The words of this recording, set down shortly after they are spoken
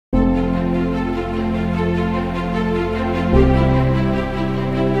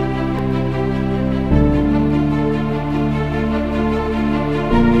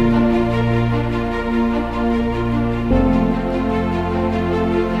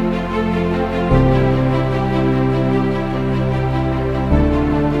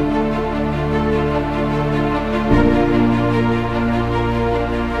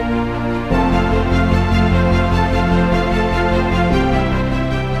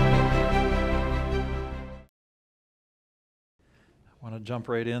I want to jump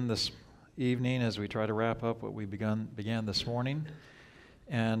right in this evening as we try to wrap up what we began this morning.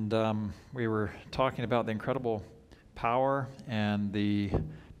 And we were talking about the incredible power and the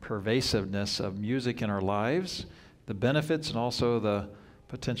pervasiveness of music in our lives, the benefits and also the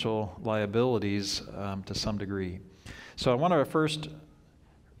potential liabilities to some degree. So I want to first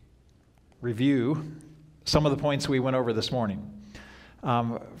review some of the points we went over this morning.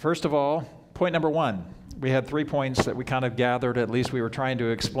 First of all, point number one. We had 3 points that we kind of gathered, at least we were trying to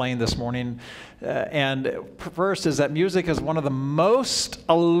explain this morning. And first is that music is one of the most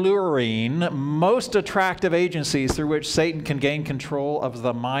alluring, most attractive agencies through which Satan can gain control of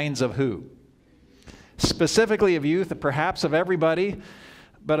the minds of who? Specifically of youth, perhaps of everybody,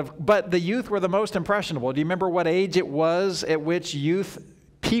 but the youth were the most impressionable. Do you remember what age it was at which youth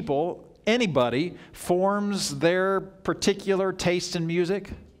people, anybody, forms their particular taste in music?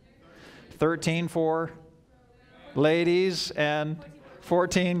 13 for ladies and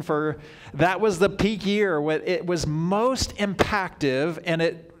 14 for, that was the peak year. It was most impactful and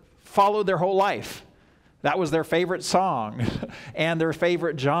it followed their whole life. That was their favorite song and their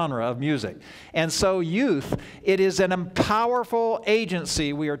favorite genre of music. And so youth, it is an powerful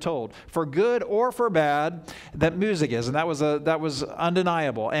agency, we are told, for good or for bad, that music is. And that was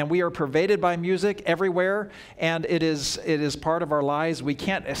undeniable. And we are pervaded by music everywhere, and it is part of our lives. We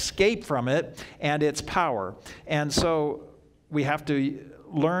can't escape from it and its power. And so we have to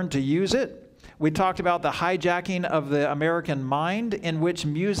learn to use it. We talked about the hijacking of the American mind, in which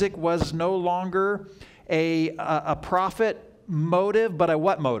music was no longer a profit motive, but a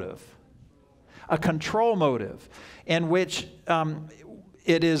what motive? A control motive, in which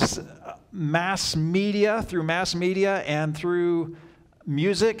it is mass media and through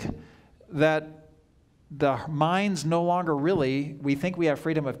music that the minds no longer really, we think we have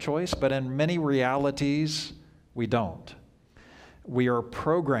freedom of choice, but in many realities, we don't. We are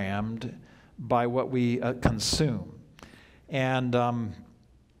programmed by what we consume. And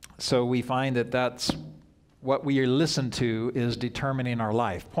so we find that that's what we listen to is determining our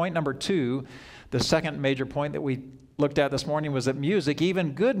life. Point number two, the second major point that we looked at this morning, was that music,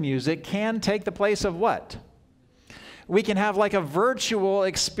 even good music, can take the place of what? We can have like a virtual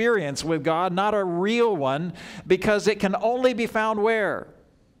experience with God, not a real one, because it can only be found where?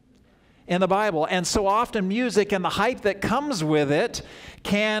 In the Bible. And so often music and the hype that comes with it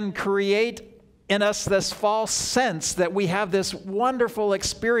can create in us this false sense that we have this wonderful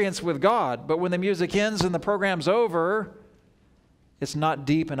experience with God. But when the music ends and the program's over, it's not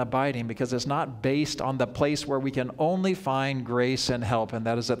deep and abiding, because it's not based on the place where we can only find grace and help, and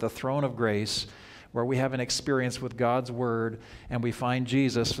that is at the throne of grace, where we have an experience with God's Word and we find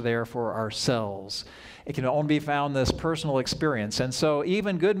Jesus there for ourselves. It can only be found in this personal experience. And so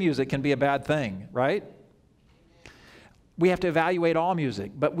even good music can be a bad thing, right? We have to evaluate all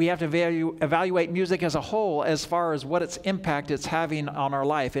music, but we have to evaluate music as a whole as far as what its impact it's having on our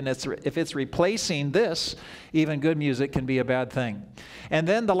life. And if it's replacing this, even good music can be a bad thing. And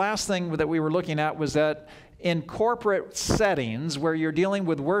then the last thing that we were looking at was that in corporate settings where you're dealing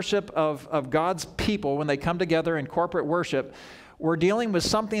with worship of God's people, when they come together in corporate worship, we're dealing with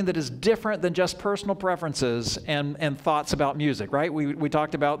something that is different than just personal preferences and thoughts about music, right? We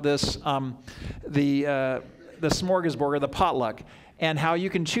talked about this, the smorgasbord or the potluck, and how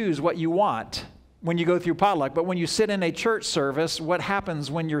you can choose what you want when you go through potluck. But when you sit in a church service, what happens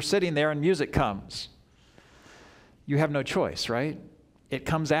when you're sitting there and music comes? You have no choice, right? It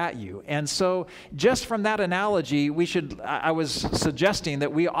comes at you. And so just from that analogy, I was suggesting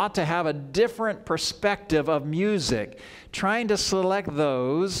that we ought to have a different perspective of music, trying to select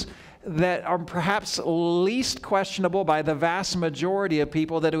those that are perhaps least questionable by the vast majority of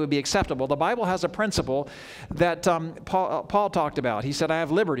people, that it would be acceptable. The Bible has a principle that Paul talked about. He said, I have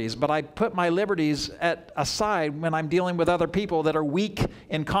liberties, but I put my liberties aside when I'm dealing with other people that are weak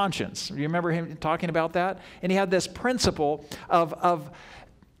in conscience. You remember him talking about that? And he had this principle of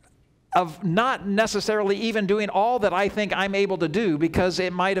not necessarily even doing all that I think I'm able to do, because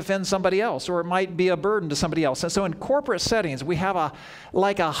it might offend somebody else or it might be a burden to somebody else. And so in corporate settings, we have a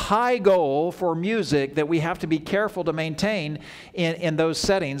high goal for music that we have to be careful to maintain in those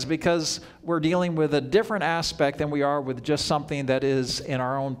settings, because we're dealing with a different aspect than we are with just something that is in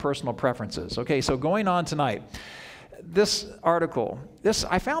our own personal preferences. Okay, so going on tonight. This article,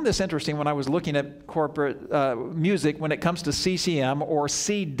 I found this interesting when I was looking at corporate music when it comes to CCM or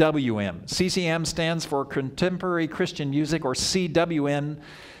CWM. CCM stands for Contemporary Christian Music, or CWM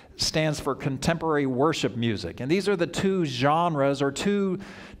stands for Contemporary Worship Music. And these are the two genres or two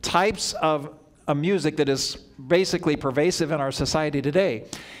types of music that is basically pervasive in our society today.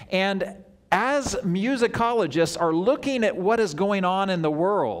 And as musicologists are looking at what is going on in the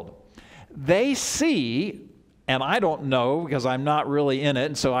world, they see, and I don't know because I'm not really in it,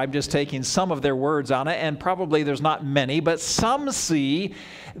 and so I'm just taking some of their words on it, and probably there's not many, but some see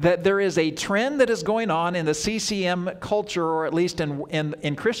that there is a trend that is going on in the CCM culture, or at least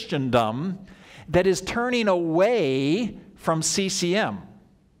in Christendom, that is turning away from CCM.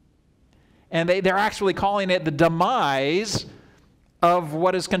 And they're actually calling it the demise of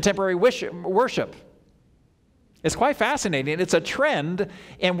what is contemporary worship. It's quite fascinating. It's a trend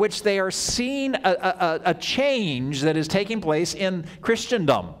in which they are seeing a change that is taking place in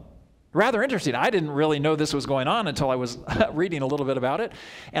Christendom. Rather interesting. I didn't really know this was going on until I was reading a little bit about it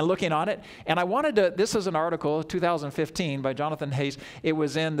and looking on it. And I wanted to, this is an article, 2015, by Jonathan Hayes. It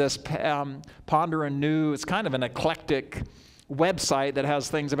was in this Ponder Anew. It's kind of an eclectic website that has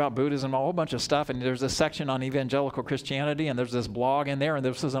things about Buddhism, a whole bunch of stuff, and there's a section on evangelical Christianity, and there's this blog in there, and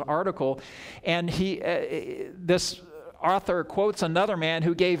this is an article, and this author quotes another man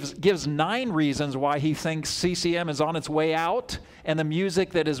who gives 9 reasons why he thinks CCM is on its way out, and the music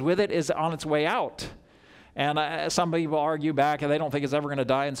that is with it is on its way out. And some people argue back, and they don't think it's ever going to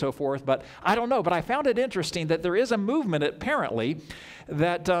die and so forth, but I don't know. But I found it interesting that there is a movement, apparently,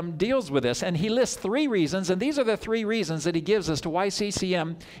 that deals with this. And he lists 3 reasons, and these are the 3 reasons that he gives as to why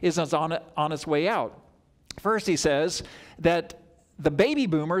CCM is on its way out. First, he says that the baby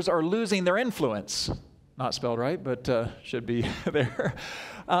boomers are losing their influence. Not spelled right, but should be there.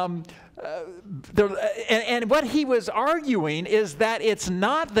 And what he was arguing is that it's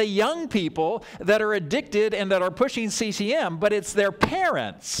not the young people that are addicted and that are pushing CCM, but it's their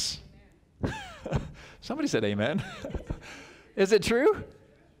parents. Somebody said amen. Is it true?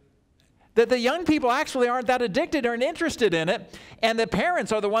 That the young people actually aren't that addicted or interested in it, and the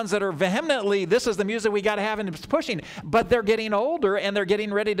parents are the ones that are vehemently, this is the music we got to have, and it's pushing. But they're getting older, and they're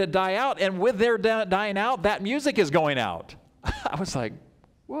getting ready to die out, and with their dying out, that music is going out. I was like,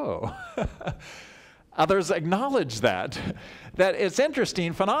 whoa. Others acknowledge that it's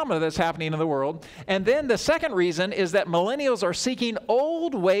interesting phenomena that's happening in the world. And then the second reason is that millennials are seeking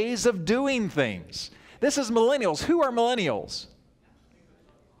old ways of doing things. This is millennials. Who are millennials?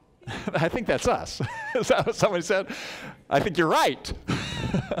 I think that's us. Is that what somebody said? I think you're right.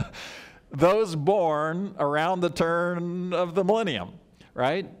 Those born around the turn of the millennium,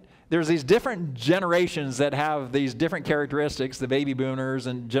 right? There's these different generations that have these different characteristics, the baby boomers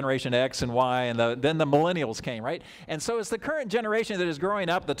and Generation X and Y, and then the millennials came, right? And so it's the current generation that is growing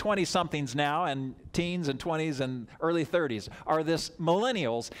up, the 20-somethings now, and teens and 20s and early 30s, are this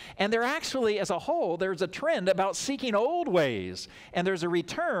millennials. And they're actually, as a whole, there's a trend about seeking old ways. And there's a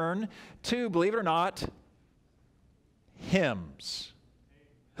return to, believe it or not, hymns.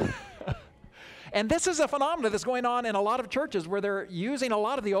 And this is a phenomenon that's going on in a lot of churches where they're using a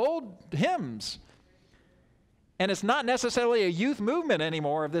lot of the old hymns. And it's not necessarily a youth movement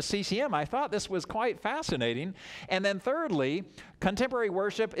anymore of this CCM. I thought this was quite fascinating. And then thirdly, contemporary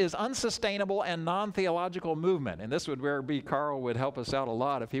worship is unsustainable and non-theological movement. And this would where Carl would help us out a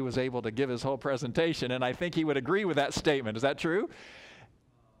lot if he was able to give his whole presentation. And I think he would agree with that statement. Is that true?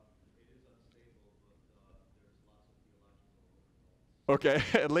 Okay,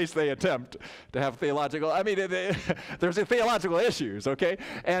 at least they attempt to have theological, I mean, there's theological issues, okay?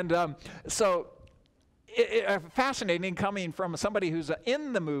 And so, fascinating coming from somebody who's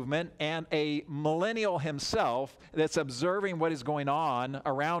in the movement and a millennial himself that's observing what is going on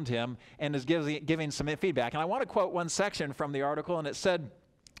around him and is giving some feedback. And I want to quote one section from the article, and it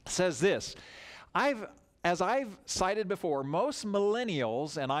says this: as I've cited before, most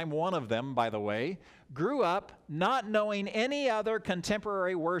millennials, and I'm one of them, by the way, grew up not knowing any other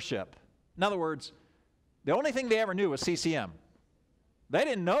contemporary worship. In other words, the only thing they ever knew was CCM. They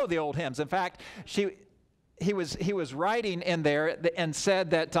didn't know the old hymns. In fact, he was writing in there and said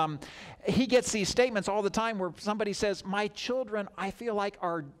that he gets these statements all the time where somebody says, "My children, I feel like,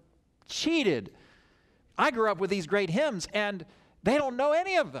 are cheated. I grew up with these great hymns, and they don't know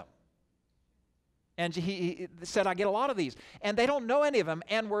any of them." And he said, I get a lot of these. And they don't know any of them.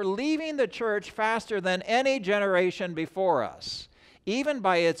 And we're leaving the church faster than any generation before us. Even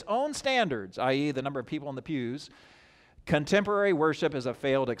by its own standards, i.e. the number of people in the pews, contemporary worship is a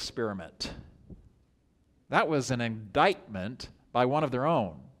failed experiment. That was an indictment by one of their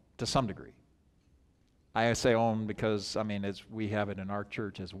own, to some degree. I say own because, I mean, we have it in our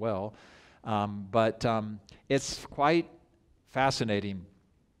church as well. But it's quite fascinating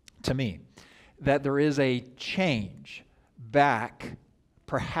to me that there is a change back,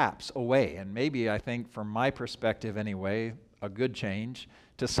 perhaps away, and maybe, I think, from my perspective anyway, a good change,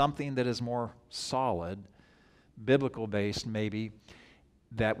 to something that is more solid, biblical-based maybe,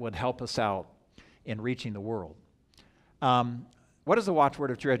 that would help us out in reaching the world. What is the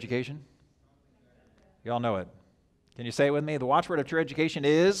watchword of true education? You all know it. Can you say it with me? The watchword of true education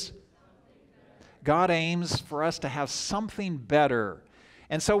is God aims for us to have something better.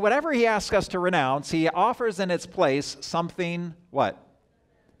 And so whatever he asks us to renounce, he offers in its place something, what?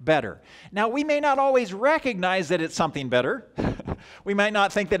 Better. Now, we may not always recognize that it's something better. We might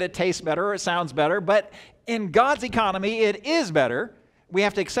not think that it tastes better or it sounds better, but in God's economy, it is better. We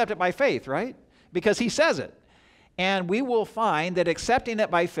have to accept it by faith, right? Because he says it. And we will find that accepting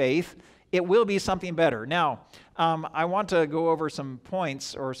it by faith, it will be something better. Now, I want to go over some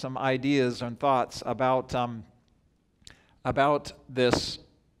points or some ideas and thoughts about this.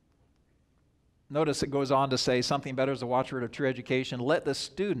 Notice it goes on to say something better is the watchword of true education. Let the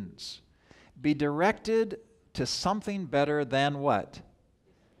students be directed to something better than what?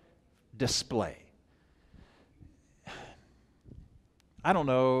 Display. I don't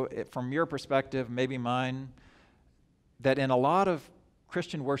know, from your perspective, maybe mine, that in a lot of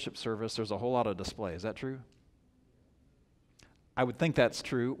Christian worship service, there's a whole lot of display. Is that true? I would think that's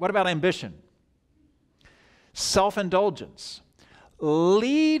true. What about ambition? Self-indulgence.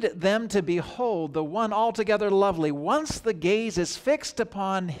 Lead them to behold the one altogether lovely. Once the gaze is fixed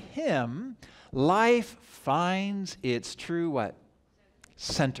upon him, life finds its true what?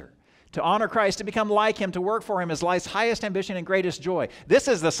 Center. To honor Christ, to become like him, to work for him is life's highest ambition and greatest joy. This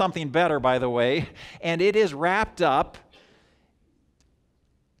is the something better, by the way, and it is wrapped up,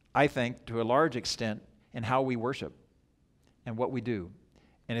 I think, to a large extent in how we worship and what we do,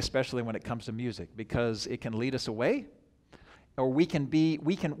 and especially when it comes to music, because it can lead us away, or we can be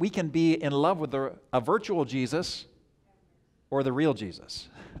in love with a virtual Jesus or the real Jesus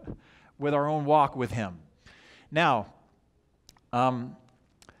with our own walk with him. Now,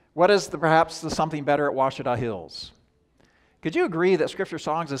 what is perhaps the something better at Ouachita Hills? Could you agree that Scripture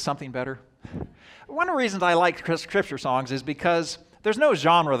songs is something better? One of the reasons I like Scripture songs is because there's no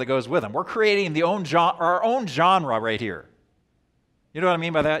genre that goes with them. We're creating our own genre right here. You know what I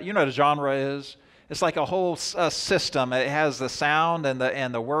mean by that? You know what a genre is? It's like a whole system. It has the sound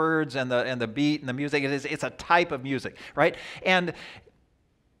and the words and the beat and the music. It's a type of music, right? And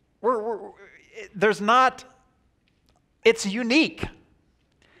it's unique.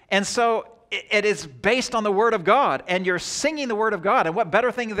 And so it is based on the Word of God, and you're singing the Word of God, and what better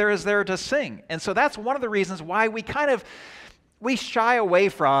thing there is there to sing? And so that's one of the reasons why we shy away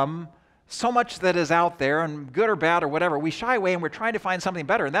from so much that is out there, and good or bad or whatever. We shy away, and we're trying to find something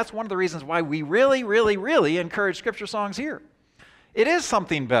better, and that's one of the reasons why we really, really, really encourage Scripture songs here. It is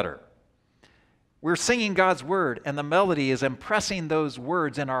something better. We're singing God's Word, and the melody is impressing those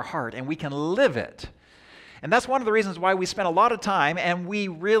words in our heart, and we can live it. And that's one of the reasons why we spend a lot of time, and we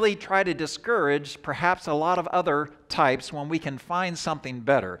really try to discourage perhaps a lot of other types when we can find something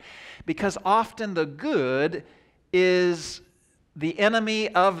better. Because often the good is the enemy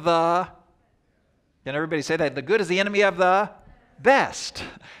of the, can everybody say that? The good is the enemy of the best.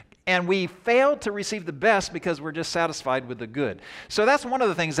 And we fail to receive the best because we're just satisfied with the good. So that's one of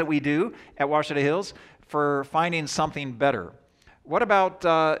the things that we do at Ouachita Hills for finding something better. What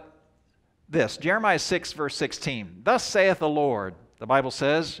about this? Jeremiah 6, verse 16. Thus saith the Lord, the Bible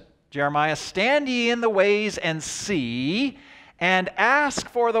says, Jeremiah, stand ye in the ways and see, and ask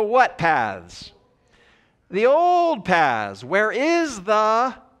for the what paths? The old paths. Where is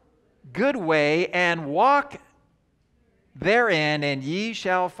the good way, and walk therein, and ye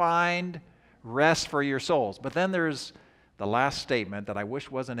shall find rest for your souls. But then there's the last statement that I wish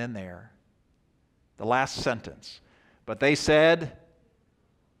wasn't in there. The last sentence. But they said,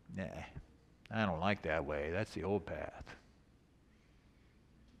 nah, I don't like that way. That's the old path.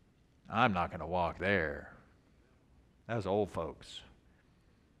 I'm not going to walk there. That's old folks.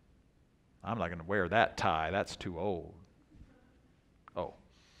 I'm not going to wear that tie. That's too old. Oh.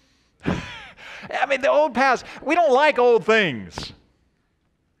 I mean, the old paths, we don't like old things.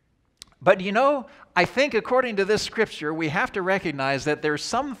 But you know, I think according to this scripture, we have to recognize that there's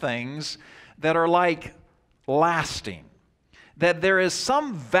some things that are like lasting. That there is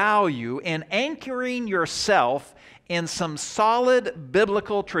some value in anchoring yourself in some solid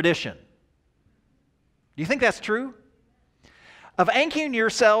biblical tradition. Do you think that's true? Of anchoring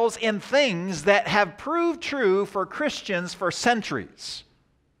yourselves in things that have proved true for Christians for centuries.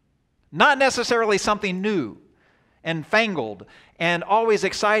 Not necessarily something new and fangled and always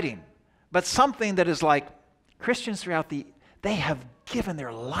exciting, but something that is like Christians they have given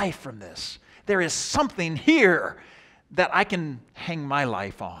their life from this. There is something here that I can hang my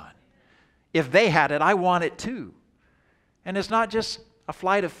life on. If they had it, I want it too. And it's not just a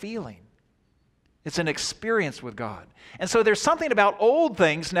flight of feeling. It's an experience with God. And so there's something about old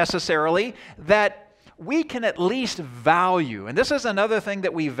things necessarily that we can at least value. And this is another thing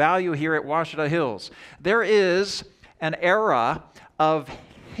that we value here at Ouachita Hills. There is an era of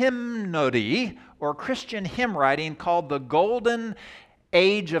hymnody or Christian hymn writing called the Golden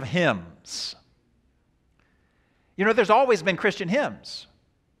Age of Hymns. You know, there's always been Christian hymns.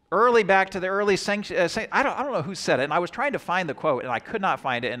 Early back to the early I don't know who said it, and I was trying to find the quote, and I could not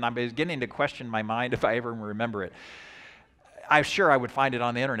find it, and I'm beginning to question my mind if I ever remember it. I'm sure I would find it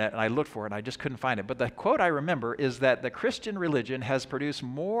on the internet, and I looked for it, and I just couldn't find it. But the quote I remember is that the Christian religion has produced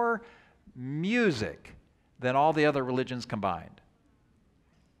more music than all the other religions combined.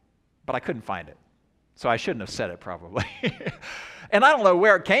 But I couldn't find it, so I shouldn't have said it probably. And I don't know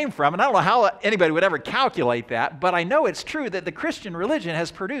where it came from, and I don't know how anybody would ever calculate that, but I know it's true that the Christian religion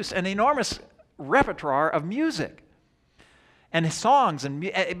has produced an enormous repertoire of music and songs,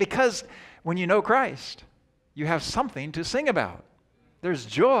 because when you know Christ, you have something to sing about. There's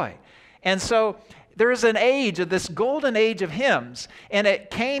joy. And so there is an age of this golden age of hymns, and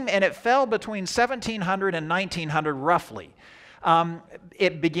it came and it fell between 1700 and 1900 roughly.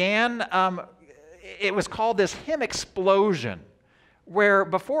 It began, it was called this hymn explosion, where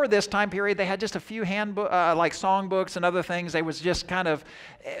before this time period they had just a few like songbooks and other things. They was just kind of,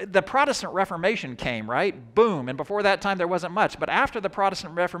 the Protestant Reformation came, right? Boom. And before that time there wasn't much. But after the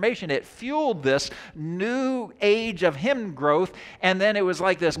Protestant Reformation, it fueled this new age of hymn growth. And then it was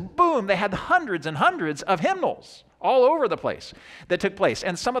like this, boom, they had hundreds and hundreds of hymnals all over the place that took place.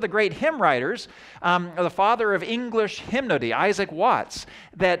 And some of the great hymn writers, the father of English hymnody, Isaac Watts,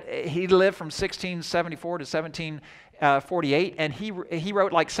 that he lived from 1674 to 1748, and he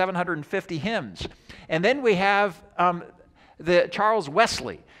wrote like 750 hymns. And then we have the Charles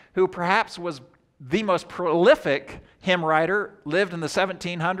Wesley, who perhaps was the most prolific hymn writer, lived in the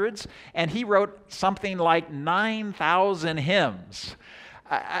 1700s, and he wrote something like 9,000 hymns.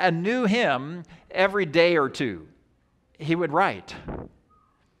 A new hymn every day or two he would write.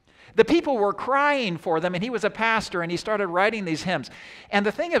 The people were crying for them, and he was a pastor, and he started writing these hymns. And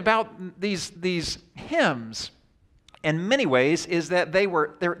the thing about these hymns, in many ways, is that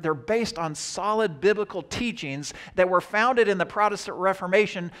they're based on solid biblical teachings that were founded in the Protestant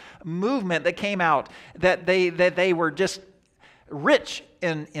Reformation movement that came out, that they were just rich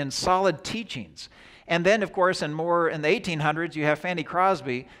in solid teachings. And then, of course, in the 1800s, you have Fanny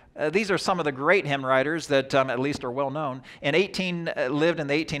Crosby. These are some of the great hymn writers that at least are well known. Lived in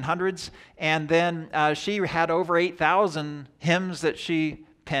the 1800s, and then she had over 8,000 hymns that she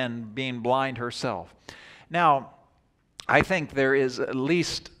penned, being blind herself. Now, I think there is at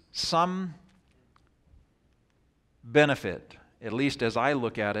least some benefit, at least as I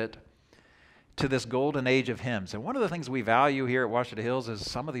look at it, to this golden age of hymns. And one of the things we value here at Ouachita Hills is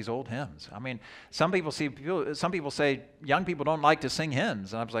some of these old hymns. I mean, some people say young people don't like to sing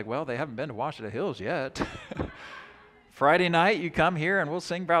hymns. And I was like, well, they haven't been to Ouachita Hills yet. Friday night, you come here and we'll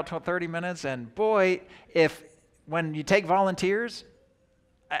sing about 30 minutes. And boy, when you take volunteers,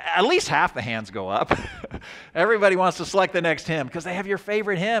 at least half the hands go up. Everybody wants to select the next hymn because they have your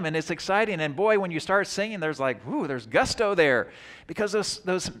favorite hymn, and it's exciting. And boy, when you start singing, there's like, ooh, there's gusto there, because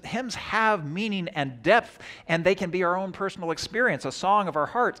those hymns have meaning and depth, and they can be our own personal experience, a song of our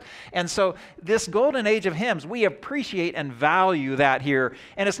hearts. And so this golden age of hymns, we appreciate and value that here.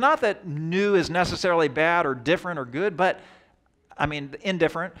 And it's not that new is necessarily bad or different or good,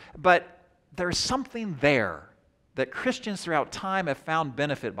 indifferent, but there's something there that Christians throughout time have found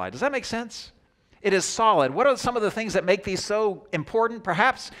benefit by. Does that make sense? It is solid. What are some of the things that make these so important?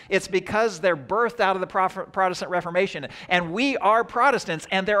 Perhaps it's because they're birthed out of the Protestant Reformation. And we are Protestants,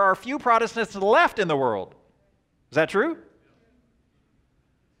 and there are few Protestants left in the world. Is that true?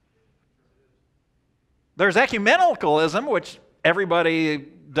 There's ecumenicalism, which everybody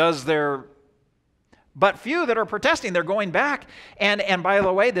does but few that are protesting. They're going back. And by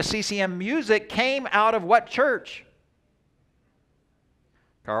the way, the CCM music came out of what church?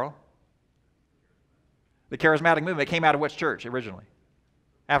 Carl? The charismatic movement came out of which church originally?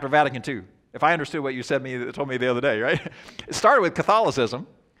 After Vatican II. If I understood what you told me the other day, right? It started with Catholicism.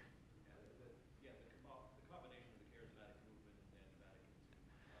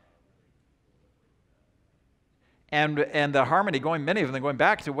 And the harmony many of them going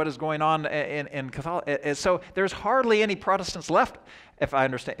back to what is going on in Catholicism. So there's hardly any Protestants left, if I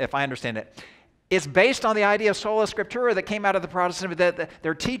understand it. It's based on the idea of sola scriptura that came out of the Protestant, that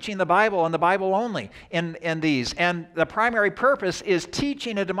they're teaching the Bible and the Bible only in these. And the primary purpose is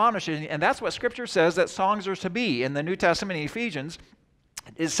teaching and admonishing. And that's what Scripture says that songs are to be. In the New Testament, in Ephesians,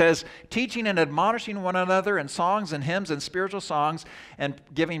 it says, teaching and admonishing one another in songs and hymns and spiritual songs, and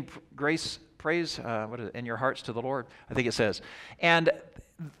giving praise, what is it, in your hearts to the Lord, I think it says. And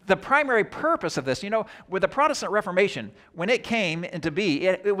the primary purpose of this, with the Protestant Reformation, when it came into being,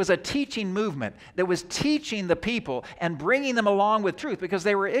 it was a teaching movement that was teaching the people and bringing them along with truth because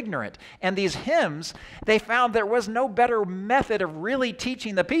they were ignorant. And these hymns, they found there was no better method of really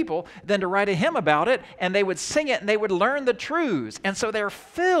teaching the people than to write a hymn about it, and they would sing it and they would learn the truths. And so they're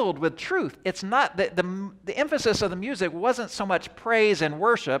filled with truth. It's not, the emphasis of the music wasn't so much praise and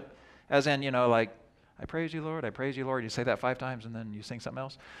worship as in, like, I praise you, Lord, I praise you, Lord. You say that 5 times and then you sing something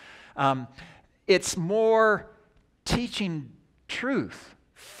else. It's more teaching truth,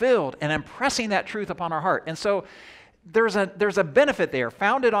 filled and impressing that truth upon our heart. And so there's a benefit there,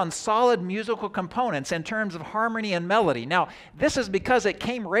 founded on solid musical components in terms of harmony and melody. Now, this is because it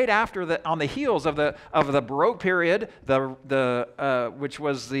came right after on the heels of the Baroque period, which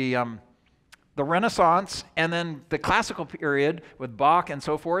was the Renaissance, and then the classical period with Bach and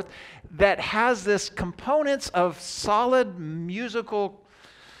so forth, that has this components of solid musical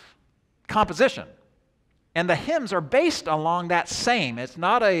composition. And the hymns are based along that same. It's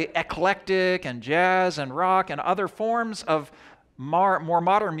not a eclectic and jazz and rock and other forms of more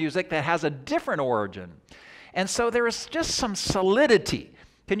modern music that has a different origin. And so there is just some solidity.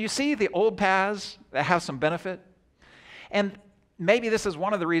 Can you see the old paths that have some benefit? And maybe this is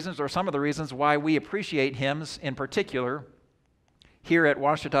one of the reasons or some of the reasons why we appreciate hymns in particular here at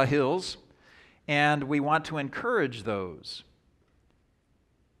Ouachita Hills, and we want to encourage those.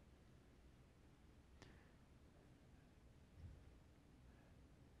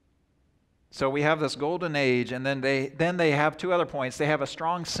 So we have this golden age, and then they have 2 other points. They have a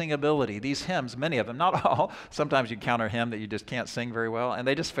strong singability. These hymns, many of them, not all. Sometimes you counter a hymn that you just can't sing very well, and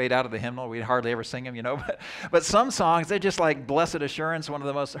they just fade out of the hymnal. We hardly ever sing them, But some songs, they're just like Blessed Assurance, one of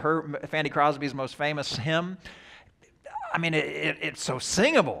the Fanny Crosby's most famous hymn. I mean, it's so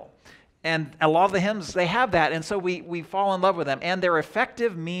singable. And a lot of the hymns, they have that, and so we fall in love with them. And they're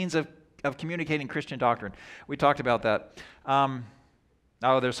effective means of communicating Christian doctrine. We talked about that.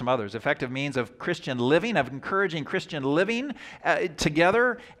 There's some others. Effective means of Christian living, of encouraging Christian living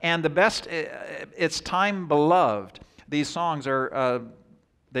together. And the best, it's time beloved. These songs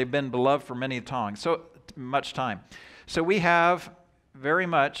they've been beloved for many times, so much time. So we have very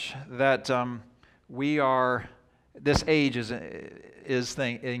much that this age is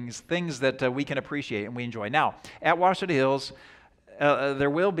things that we can appreciate and we enjoy. Now, at Ouachita Hills, there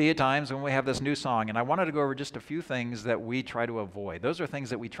will be times when we have this new song, and I wanted to go over just a few things that we try to avoid. Those are things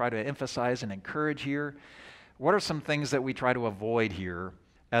that we try to emphasize and encourage here. What are some things that we try to avoid here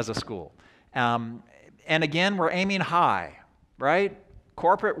as a school? And again, we're aiming high, right?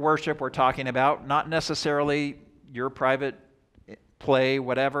 Corporate worship we're talking about, not necessarily your private play,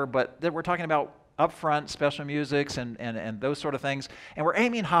 whatever, but that we're talking about upfront special musics and those sort of things. And we're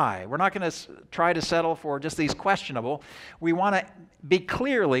aiming high. We're not going to try to settle for just these questionable. We want to be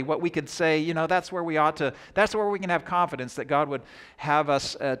clearly what we could say, that's where we ought to, that's where we can have confidence that God would have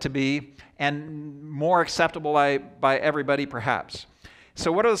us to be, and more acceptable by everybody perhaps.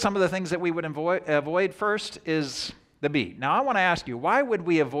 So what are some of the things that we would avoid? First is the beat. Now I want to ask you, why would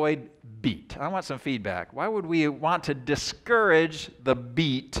we avoid beat? I want some feedback. Why would we want to discourage the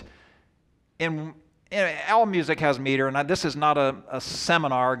beat? All music has meter, and this is not a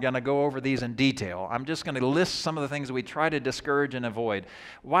seminar going to go over these in detail. I'm just going to list some of the things that we try to discourage and avoid.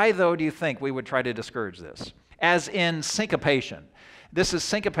 Why, though, do you think we would try to discourage this? As in syncopation. This is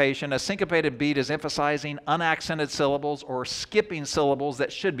syncopation. A syncopated beat is emphasizing unaccented syllables or skipping syllables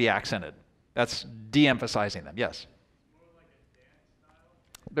that should be accented. That's de-emphasizing them. Yes? More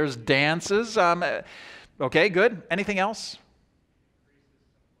like a dance style? There's dances. Okay, good. Anything else?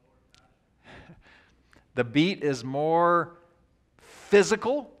 The beat is more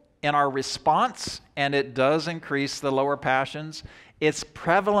physical in our response, and it does increase the lower passions. It's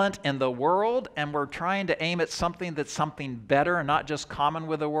prevalent in the world, and we're trying to aim at something that's something better and not just common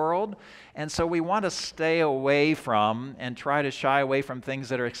with the world. And so we want to stay away from and try to shy away from things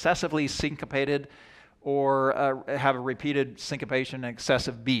that are excessively syncopated or have a repeated syncopation and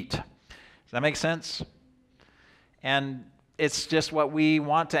excessive beat. Does that make sense? And it's just what we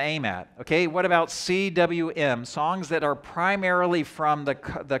want to aim at. Okay, what about CWM? Songs that are primarily from the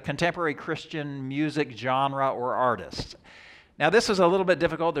contemporary Christian music genre or artists. Now this is a little bit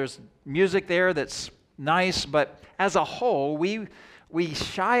difficult. There's music there that's nice, but as a whole, we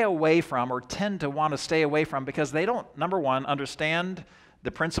shy away from or tend to want to stay away from because they don't, number one, understand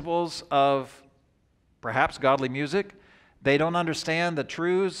the principles of perhaps godly music. They don't understand the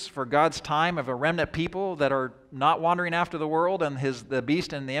truths for God's time of a remnant people that are not wandering after the world and the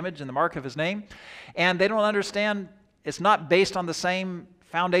beast and the image and the mark of his name. And they don't understand, it's not based on the same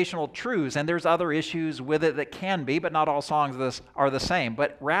foundational truths, and there's other issues with it that can be, but not all songs are the same.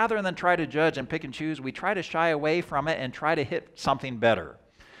 But rather than try to judge and pick and choose, we try to shy away from it and try to hit something better.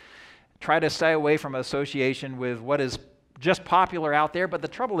 Try to stay away from association with what is just popular out there, but the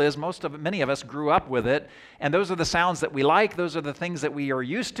trouble is many of us grew up with it, and those are the sounds that we like, those are the things that we are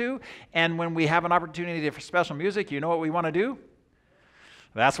used to, and when we have an opportunity for special music, you know what we want to do?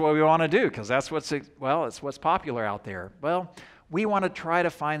 That's what we want to do, because it's what's popular out there. Well, we want to try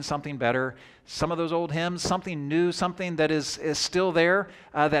to find something better, some of those old hymns, something new, something that is still there,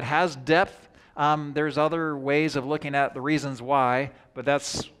 that has depth. There's other ways of looking at the reasons why, but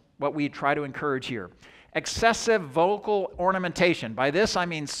that's what we try to encourage here. Excessive vocal ornamentation. By this, I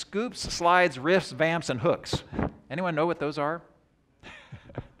mean scoops, slides, riffs, vamps, and hooks. Anyone know what those are?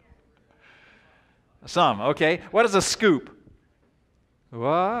 Some, okay. What is a scoop?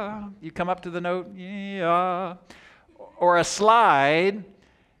 You come up to the note, yeah. Or a slide,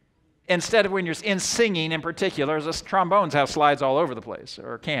 instead of when you're in singing in particular, trombones have slides all over the place,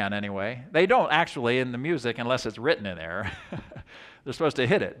 or can anyway. They don't actually in the music unless it's written in there. They're supposed to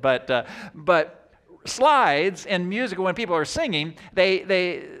hit it. But slides in music when people are singing,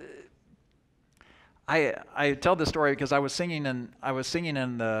 I tell this story because I was singing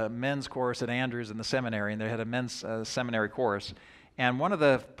in the men's chorus at Andrews in the seminary, and they had a men's seminary chorus. And one of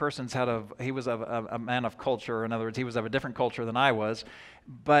the persons he was a man of culture. In other words, he was of a different culture than I was.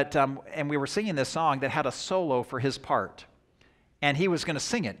 But and we were singing this song that had a solo for his part, and he was going to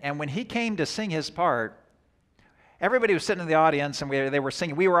sing it. And when he came to sing his part, everybody was sitting in the audience, and they were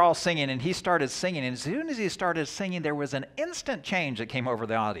singing. We were all singing, and he started singing. And as soon as he started singing, there was an instant change that came over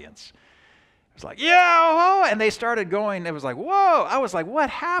the audience. It was like, yeah, and they started going. It was like, whoa. I was like, what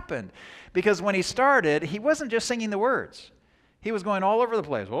happened? Because when he started, he wasn't just singing the words. He was going all over the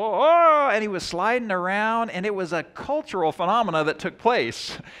place, and he was sliding around, and it was a cultural phenomena that took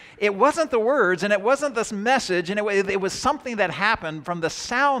place. It wasn't the words, and it wasn't this message, and it was something that happened from the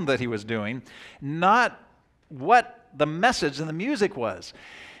sound that he was doing, not what the message and the music was.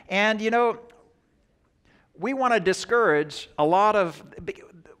 And, we want to discourage a lot of...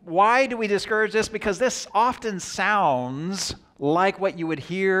 Why do we discourage this? Because this often sounds like what you would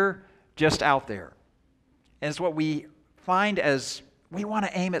hear just out there. And it's what we find as we want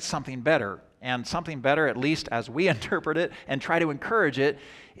to aim at something better. And something better, at least as we interpret it and try to encourage it,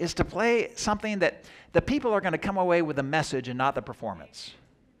 is to play something that the people are going to come away with the message and not the performance.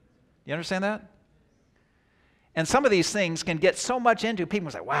 You understand that? And some of these things can get so much into people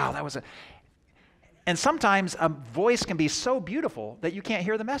say, wow, that was a... And sometimes a voice can be so beautiful that you can't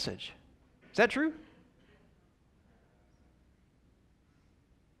hear the message. Is that true?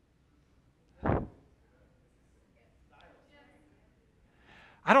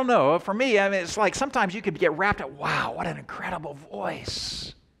 I don't know. For me, it's like sometimes you could get wrapped up, wow, what an incredible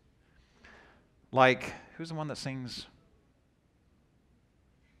voice. Like, who's the one that sings,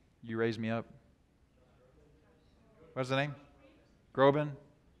 You Raise Me Up? What's the name? Groban?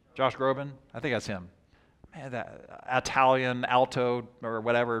 Josh Groban? I think that's him. Man, that Italian alto or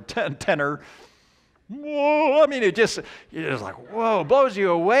whatever, tenor. Whoa, you're just like, whoa, blows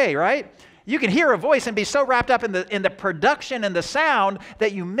you away, right? You can hear a voice and be so wrapped up in the production and the sound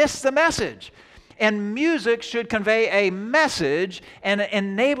that you miss the message. And music should convey a message and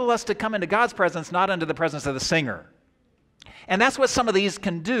enable us to come into God's presence, not into the presence of the singer. And that's what some of these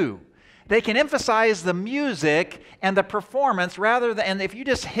can do. They can emphasize the music and the performance and if you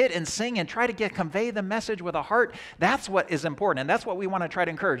just hit and sing and try to convey the message with a heart, that's what is important. And that's what we want to try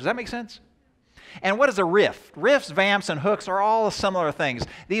to encourage. Does that make sense? And what is a riff? Riffs, vamps, and hooks are all similar things.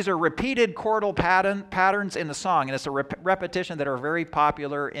 These are repeated chordal patterns in the song, and it's a repetition that are very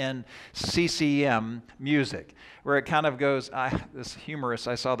popular in CCM music, where it kind of goes, I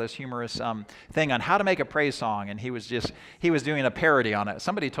saw this humorous thing on how to make a praise song, and he was doing a parody on it.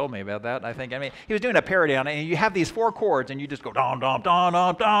 Somebody told me about that, I think. He was doing a parody on it, and you have these 4 chords, and you just go, dum, dum, dum,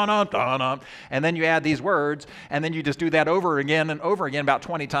 dum, dum, dum, dum, dum, and then you add these words, and then you just do that over again and over again about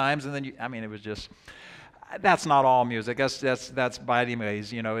 20 times, and then it was just... That's not all music. That's by any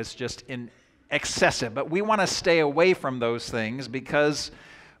ways, it's just excessive. But we want to stay away from those things because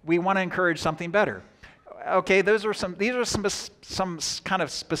we want to encourage something better. Okay, these are some kind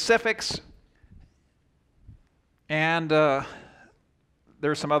of specifics, and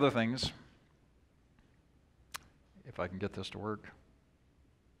there's some other things. If I can get this to work,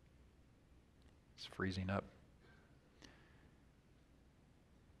 it's freezing up.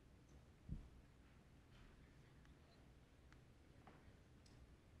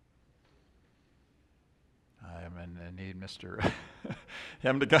 I need Mr.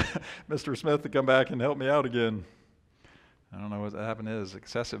 Smith to come back and help me out again. I don't know what happened is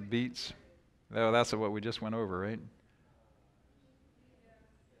excessive beats. Oh, that's what we just went over, right?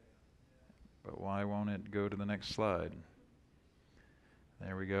 But why won't it go to the next slide?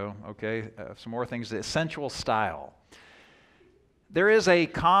 There we go. Okay, some more things. The sensual style. There is a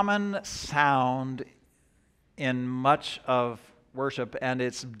common sound in much of worship, and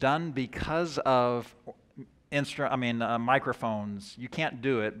it's done because of microphones. You can't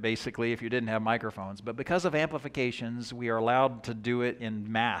do it, basically, if you didn't have microphones. But because of amplifications, we are allowed to do it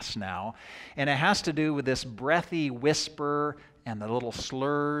in mass now. And it has to do with this breathy whisper and the little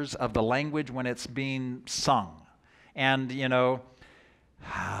slurs of the language when it's being sung. And,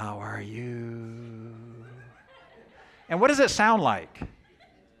 how are you? And what does it sound like?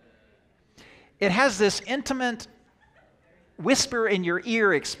 It has this intimate whisper in your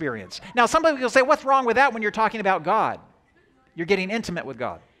ear experience. Now, some people will say, what's wrong with that when you're talking about God? You're getting intimate with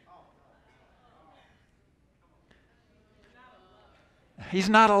God. He's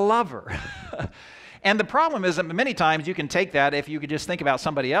not a lover. And the problem is that many times you can take that, if you could just think about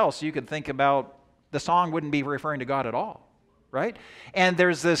somebody else, you could think about the song wouldn't be referring to God at all, right? And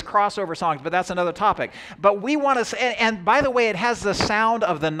there's this crossover songs, but that's another topic. But we want to, and by the way, it has the sound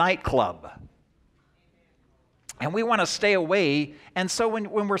of the nightclub. And we want to stay away. And so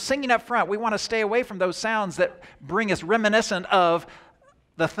when we're singing up front, we want to stay away from those sounds that bring us reminiscent of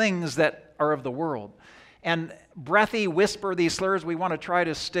the things that are of the world. And breathy, whisper, these slurs, we want to try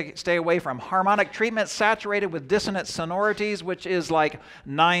to stay away from. Harmonic treatment saturated with dissonant sonorities, which is like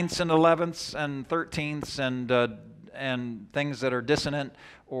ninths and 11ths and 13ths and things that are dissonant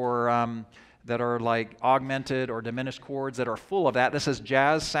or that are like augmented or diminished chords that are full of that. This is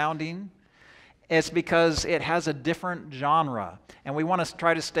jazz sounding. It's because it has a different genre, and we want to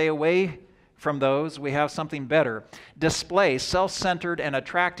try to stay away from those. We have something better. Display, self-centered and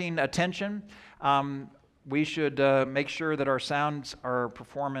attracting attention. We should make sure that our sounds are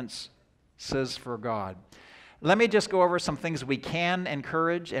performances for God. Let me just go over some things we can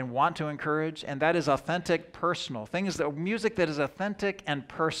encourage and want to encourage, and that is authentic, personal. Music that is authentic and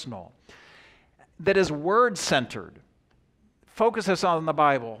personal, that is word-centered, focuses on the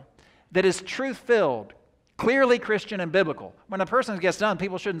Bible, that is truth-filled, clearly Christian and biblical. When a person gets done,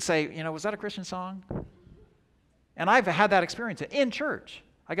 people shouldn't say, was that a Christian song? And I've had that experience in church.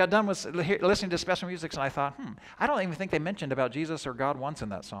 I got done with listening to special music, and I thought, I don't even think they mentioned about Jesus or God once in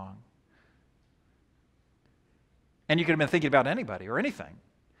that song. And you could have been thinking about anybody or anything.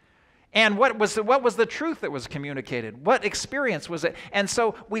 And what was the truth that was communicated? What experience was it? And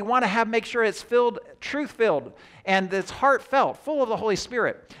so we want to make sure it's truth-filled, and it's heartfelt, full of the Holy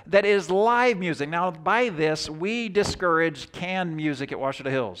Spirit, that is live music. Now, by this, we discourage canned music at Ouachita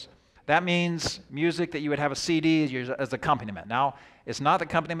Hills. That means music that you would have a CD as accompaniment. Now, it's not the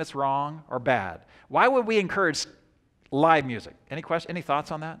accompaniment wrong or bad. Why would we encourage live music? Any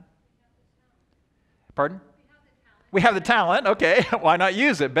thoughts on that? Pardon? We have the talent. Okay, why not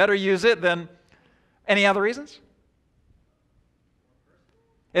use it? Better use it than any other reasons?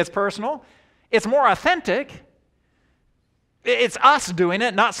 It's personal. It's more authentic. It's us doing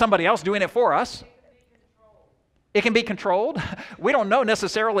it, not somebody else doing it for us. It can be controlled. We don't know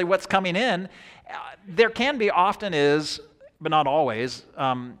necessarily what's coming in. There can be, often is, but not always,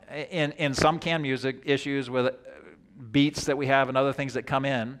 in some canned music, issues with beats that we have and other things that come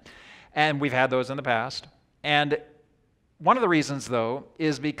in. And we've had those in the past. And one of the reasons, though,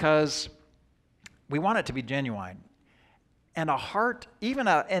 is because we want it to be genuine. And a heart, even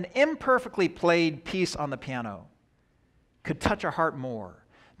an imperfectly played piece on the piano, could touch our heart more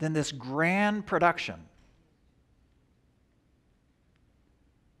than this grand production.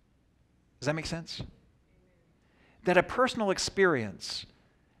 Does that make sense? That a personal experience,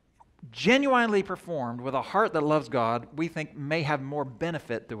 genuinely performed with a heart that loves God, we think may have more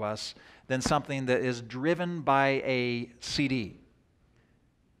benefit to us than something that is driven by a CD.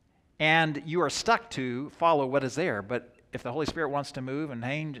 And you are stuck to follow what is there. But if the Holy Spirit wants to move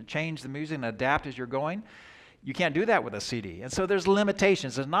and change the music and adapt as you're going, you can't do that with a CD. And so there's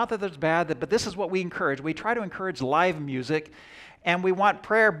limitations. It's not that there's bad, but this is what we encourage. We try to encourage live music, and we want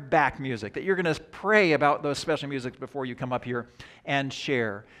prayer-backed music, that you're going to pray about those special music before you come up here and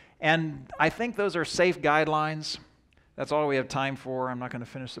share. And I think those are safe guidelines. That's all we have time for. I'm not going to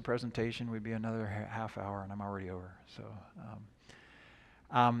finish the presentation. We'd be another half hour, and I'm already over. So,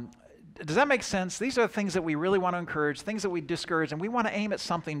 does that make sense? These are things that we really want to encourage, things that we discourage, and we want to aim at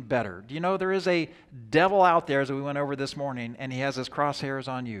something better. Do you know there is a devil out there, as we went over this morning, and he has his crosshairs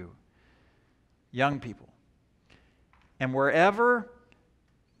on you, young people. And wherever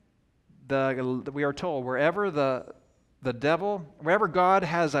we are told, wherever the devil, wherever God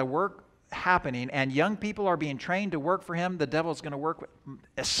has a work happening and young people are being trained to work for him, the devil is going to work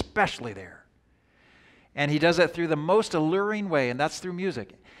especially there. And he does that through the most alluring way, and that's through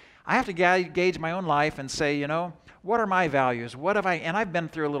music. I have to gauge my own life and say, what are my values? And I've been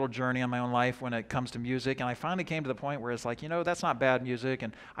through a little journey in my own life when it comes to music, and I finally came to the point where it's like, that's not bad music,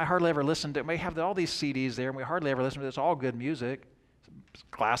 and I hardly ever listen to it. We have all these CDs there, and we hardly ever listen to it. It's all good music,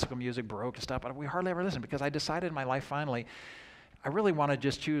 classical music, Baroque stuff, but we hardly ever listen because I decided in my life finally, I really want to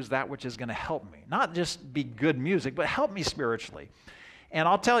just choose that which is going to help me. Not just be good music, but help me spiritually. And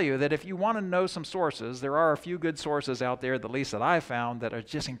I'll tell you that if you want to know some sources, there are a few good sources out there, at least that I've found, that are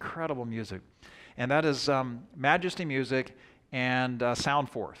just incredible music. And that is Majesty Music and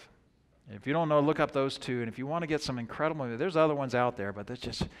Soundforth. If you don't know, look up those two. And if you want to get some incredible music, there's other ones out there, but there's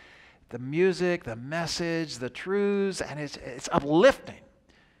just the music, the message, the truths, and it's uplifting.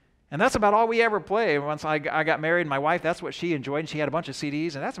 And that's about all we ever play. Once I got married, my wife, that's what she enjoyed, and she had a bunch of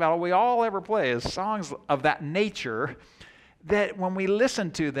CDs, and that's about all we all ever play is songs of that nature that when we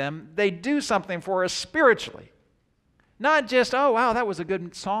listen to them, they do something for us spiritually. Not just, oh, wow, that was a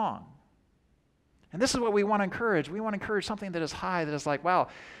good song. And this is what we want to encourage. We want to encourage something that is high, that is like, wow,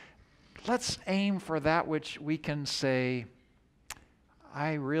 let's aim for that which we can say,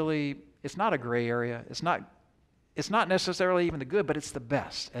 it's not a gray area. It's not necessarily even the good, but it's the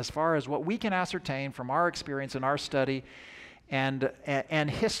best as far as what we can ascertain from our experience and our study and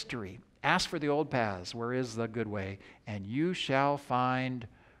history. Ask for the old paths, where is the good way, and you shall find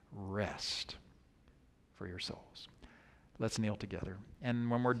rest for your souls. Let's kneel together.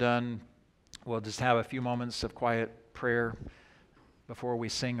 And when we're done, we'll just have a few moments of quiet prayer before we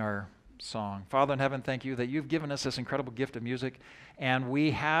sing our song. Father in heaven, thank you that you've given us this incredible gift of music, and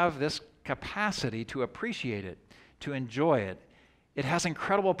we have this capacity to appreciate it, to enjoy it. It has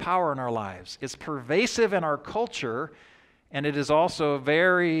incredible power in our lives. It's pervasive in our culture, and it is also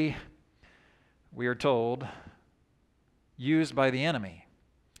very, we are told, used by the enemy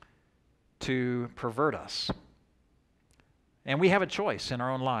to pervert us. And we have a choice in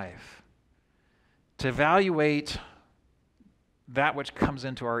our own life to evaluate that which comes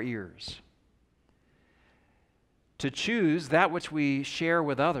into our ears, to choose that which we share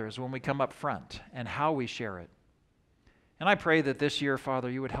with others when we come up front and how we share it. And I pray that this year, Father,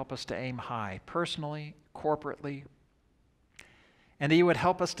 you would help us to aim high, personally, corporately, and that you would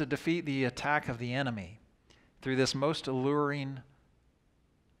help us to defeat the attack of the enemy through this most alluring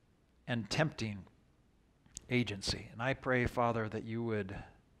and tempting agency. And I pray, Father, that you would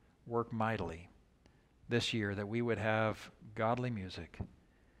work mightily this year, that we would have godly music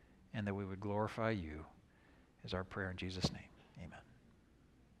and that we would glorify you, is our prayer in Jesus' name. Amen.